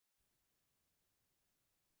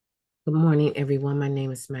Good morning, everyone. My name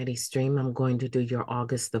is Mighty Stream. I'm going to do your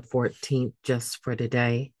August the 14th just for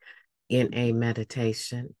today in a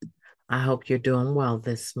meditation. I hope you're doing well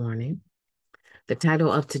this morning. The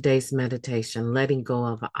title of today's meditation, Letting Go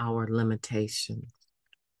of Our Limitations.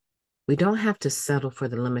 We don't have to settle for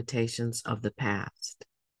the limitations of the past.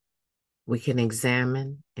 We can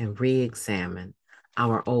examine and re-examine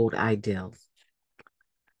our old ideals.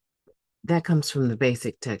 That comes from the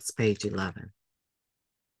basic text, page 11.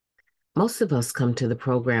 Most of us come to the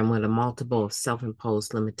program with a multiple of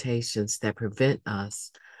self-imposed limitations that prevent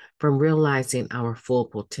us from realizing our full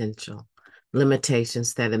potential,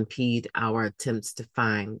 limitations that impede our attempts to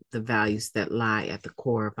find the values that lie at the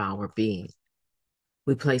core of our being.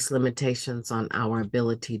 We place limitations on our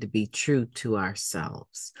ability to be true to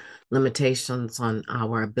ourselves, limitations on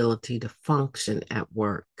our ability to function at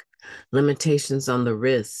work, limitations on the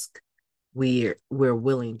risk we're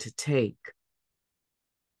willing to take.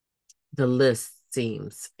 The list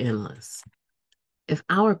seems endless. If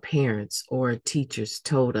our parents or teachers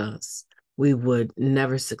told us we would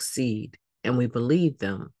never succeed and we believed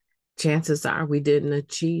them, chances are we didn't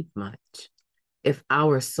achieve much. If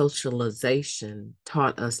our socialization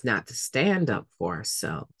taught us not to stand up for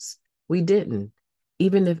ourselves, we didn't,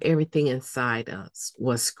 even if everything inside us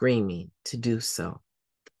was screaming to do so.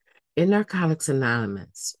 In Narcotics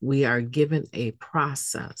Anonymous, we are given a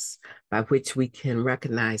process by which we can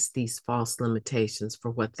recognize these false limitations for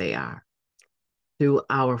what they are. Through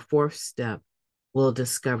our fourth step, we'll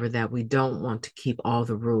discover that we don't want to keep all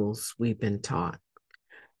the rules we've been taught.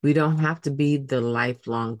 We don't have to be the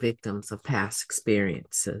lifelong victims of past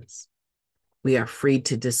experiences. We are free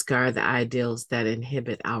to discard the ideals that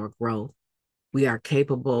inhibit our growth. We are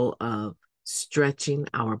capable of stretching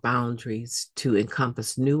our boundaries to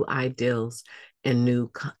encompass new ideals and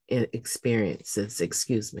new experiences.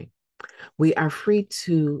 We are free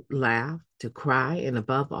to laugh, to cry, and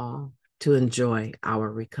above all, to enjoy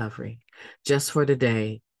our recovery. Just for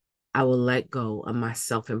today, I will let go of my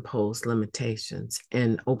self-imposed limitations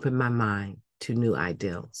and open my mind to new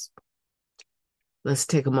ideals. Let's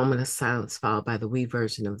take a moment of silence followed by the we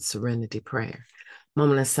version of the Serenity Prayer.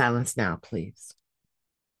 Moment of silence now, please.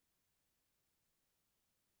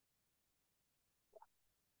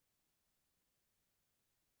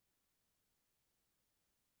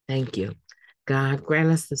 Thank you. God,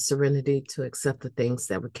 grant us the serenity to accept the things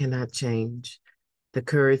that we cannot change, the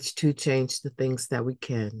courage to change the things that we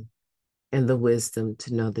can, and the wisdom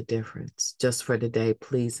to know the difference. Just for today,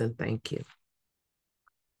 please and thank you.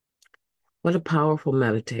 What a powerful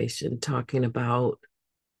meditation talking about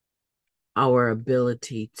our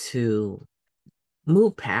ability to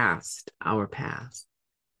move past our past.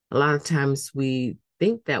 A lot of times we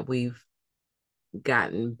think that we've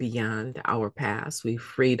gotten beyond our past. We've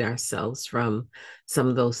freed ourselves from some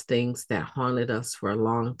of those things that haunted us for a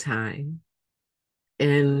long time.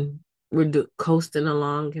 And we're coasting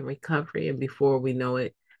along in recovery. And before we know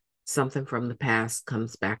it, something from the past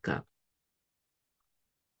comes back up.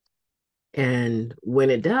 And when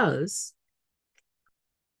it does,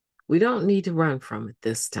 we don't need to run from it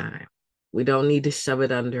this time. We don't need to shove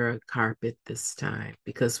it under a carpet this time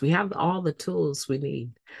because we have all the tools we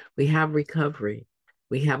need. We have recovery.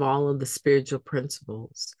 We have all of the spiritual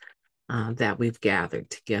principles that we've gathered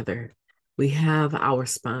together. We have our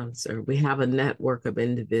sponsor. We have a network of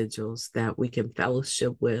individuals that we can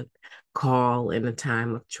fellowship with, call in a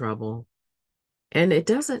time of trouble. And it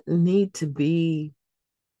doesn't need to be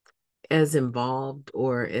as involved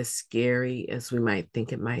or as scary as we might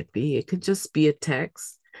think it might be. It could just be a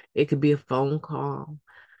text. It could be a phone call.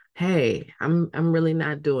 Hey, I'm really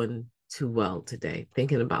not doing too well today,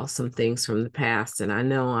 thinking about some things from the past. And I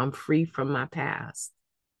know I'm free from my past.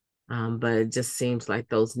 But it just seems like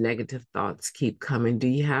those negative thoughts keep coming. Do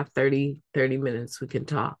you have 30 minutes we can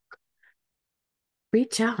talk?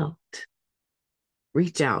 Reach out.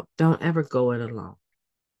 Reach out. Don't ever go it alone.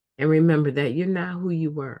 And remember that you're not who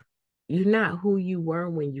you were. You're not who you were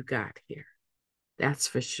when you got here. That's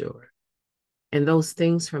for sure. And those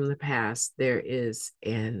things from the past, there is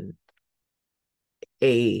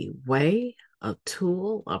a way, a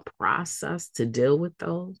tool, a process to deal with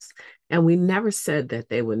those. And we never said that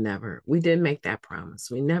they would never, we didn't make that promise.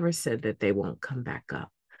 We never said that they won't come back up.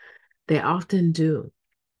 They often do.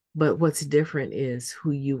 But what's different is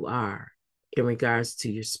who you are in regards to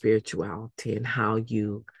your spirituality and how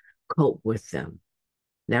you cope with them.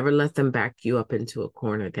 Never let them back you up into a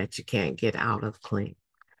corner that you can't get out of clean.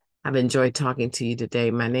 I've enjoyed talking to you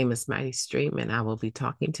today. My name is Mighty Stream, and I will be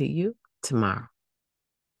talking to you tomorrow.